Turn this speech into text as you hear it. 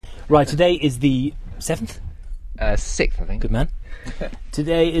Right, today is the 7th? 6th, I think. Good man.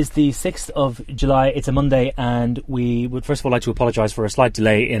 Today is the 6th of July. It's a Monday, and we would first of all like to apologise for a slight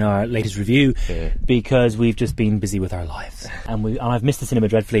delay in our latest review because we've just been busy with our lives. And I've missed the cinema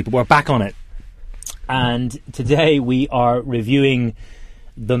dreadfully, but we're back on it. And today we are reviewing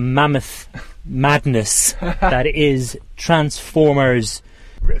the mammoth madness that is Transformers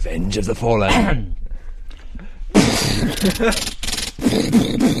Revenge of the Fallen.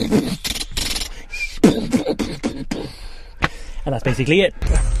 And that's basically it.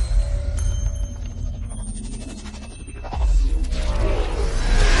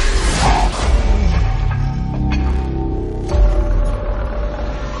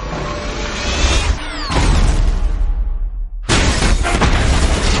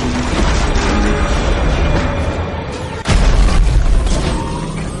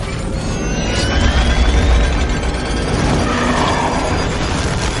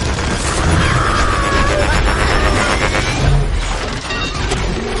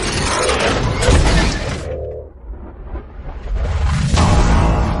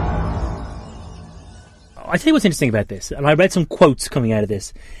 I tell you what's interesting about this, and I read some quotes coming out of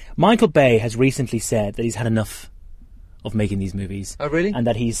this. Michael Bay has recently said that he's had enough of making these movies. Oh, really? And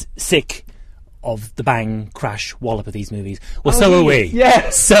that he's sick of the bang, crash, wallop of these movies. Well, so are we.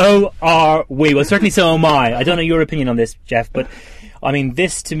 Yes. So are we. Well, certainly so am I. I don't know your opinion on this, Geoff, but I mean,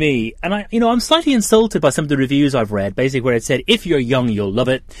 this to me, and I'm slightly insulted by some of the reviews I've read, basically where it said, if you're young, you'll love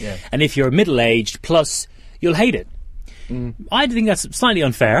it, and if you're middle-aged, plus, you'll hate it. I think that's slightly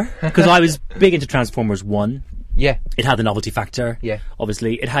unfair, because I was big into Transformers 1. Yeah. It had the novelty factor, Yeah.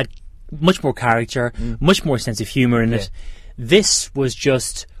 obviously. It had much more character, much more sense of humour in it. This was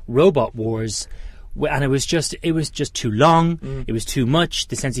just Robot Wars, and it was just too long, it was too much,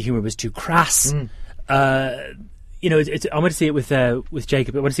 the sense of humour was too crass. I went to see it with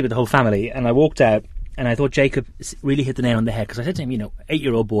Jacob, I went to see it with the whole family, and I walked out, and I thought Jacob really hit the nail on the head, because I said to him,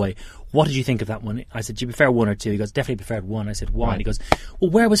 8-year-old boy, what did you think of that one? I said, do you prefer 1 or 2? He goes, definitely preferred 1. I said, why? Right. And he goes, well,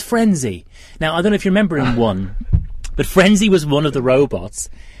 where was Frenzy? Now, I don't know if you remember in 1, but Frenzy was one of the robots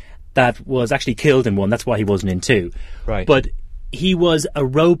that was actually killed in 1. That's why he wasn't in 2. Right. But he was a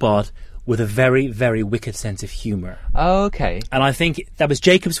robot with a very, very wicked sense of humour. Oh, okay. And I think that was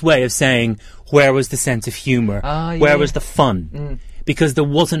Jacob's way of saying, where was the sense of humour? Where was the fun? Because there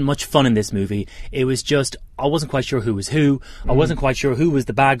wasn't much fun in this movie. It was just, I wasn't quite sure who was who. I wasn't quite sure who was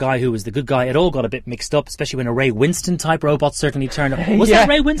the bad guy, who was the good guy. It all got a bit mixed up, especially when a Ray Winston type robot certainly turned up. Was that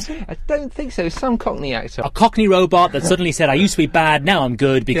Ray Winston? I don't think so. Some Cockney actor. A Cockney robot that suddenly said, I used to be bad, now I'm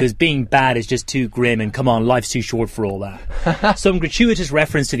good, because being bad is just too grim, and come on, life's too short for all that. Some gratuitous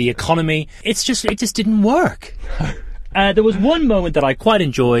reference to the economy. It just didn't work. There was one moment that I quite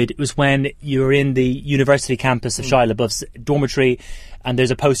enjoyed. It was when you're in the university campus of Shia LaBeouf's dormitory, and there's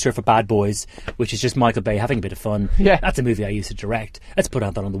a poster for Bad Boys, which is just Michael Bay having a bit of fun. Yeah. That's a movie I used to direct. Let's put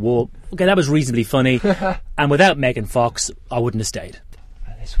that on the wall. Okay, that was reasonably funny. And without Megan Fox, I wouldn't have stayed.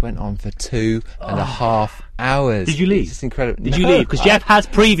 This went on for 2.5 hours. Did you leave? It's incredible. Did you leave? Because Geoff has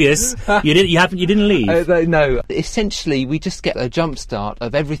previous. You didn't leave. No. Essentially, we just get a jump start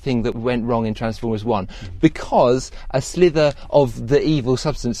of everything that went wrong in Transformers 1 because a slither of the evil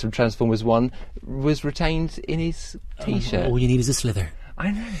substance from Transformers 1 was retained in his T-shirt. All you need is a slither. I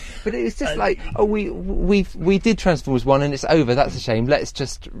know, but it was just we did Transformers 1 and it's over. That's a shame. Let's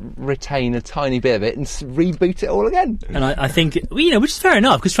just retain a tiny bit of it and reboot it all again. And I think, which is fair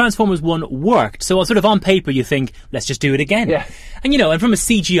enough, because Transformers 1 worked. So sort of on paper you think, let's just do it again. Yeah. And, and from a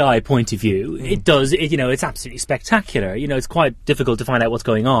CGI point of view, it does, it's absolutely spectacular. It's quite difficult to find out what's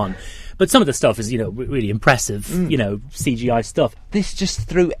going on. But some of the stuff is, really impressive, CGI stuff. This just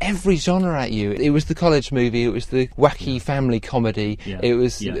threw every genre at you. It was the college movie, it was the wacky family comedy, it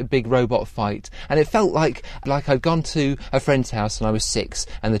was a big robot fight. And it felt like I'd gone to a friend's house and I was 6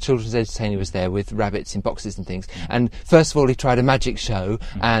 and the children's entertainer was there with rabbits in boxes and things. And first of all he tried a magic show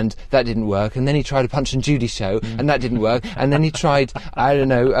and that didn't work. And then he tried a Punch and Judy show and that didn't work. And then he tried, I don't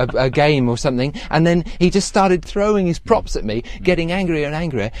know, a game or something. And then he just started throwing his props at me, getting angrier and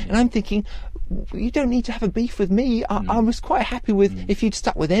angrier. And I'm thinking, you don't need to have a beef with me. I was quite happy with if you'd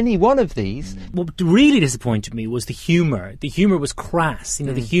stuck with any one of these. What really disappointed me was the humour. The humour was crass.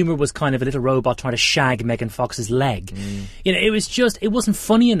 The humour was kind of a little robot trying to shag Megan Fox's leg. It wasn't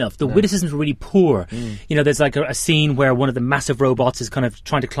funny enough. The witticisms were really poor. There's like a scene where one of the massive robots is kind of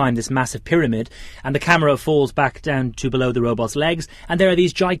trying to climb this massive pyramid, and the camera falls back down to below the robot's legs, and there are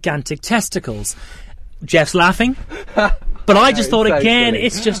these gigantic testicles. Geoff's laughing. But I just thought, again,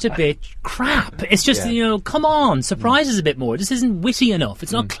 it's just a bit crap. It's just, come on, surprise us a bit more. This isn't witty enough.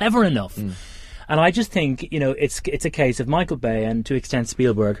 It's not clever enough. And I just think, it's a case of Michael Bay and, to extent,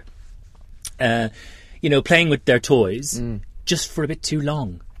 Spielberg, playing with their toys just for a bit too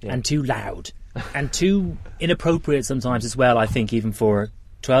long and too loud and too inappropriate sometimes as well, I think, even for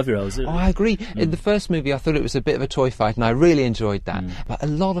 12-year-olds. Oh, I agree. In the first movie, I thought it was a bit of a toy fight, and I really enjoyed that. But a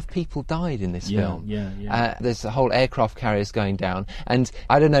lot of people died in this film. There's a whole aircraft carriers going down, and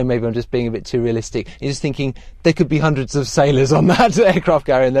I don't know, maybe I'm just being a bit too realistic. You're just thinking there could be hundreds of sailors on that aircraft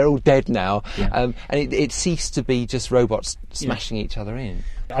carrier, and they're all dead now. And it ceased to be just robots smashing each other in.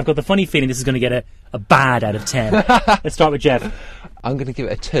 I've got the funny feeling this is going to get a bad out of 10. Let's start with Geoff. I'm going to give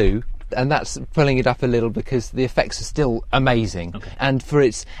it a 2. And that's pulling it up a little because the effects are still amazing, and for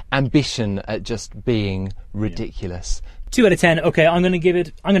its ambition at just being ridiculous. 2 out of 10. Okay, I'm going to give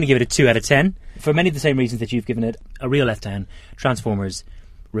it a 2 out of 10 for many of the same reasons that you've given it. A real letdown. Transformers,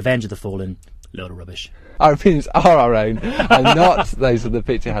 Revenge of the Fallen, load of rubbish. Our opinions are our own, and not those of the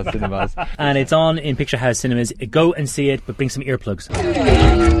Picture House Cinemas. And it's on in Picture House Cinemas. Go and see it, but bring some earplugs.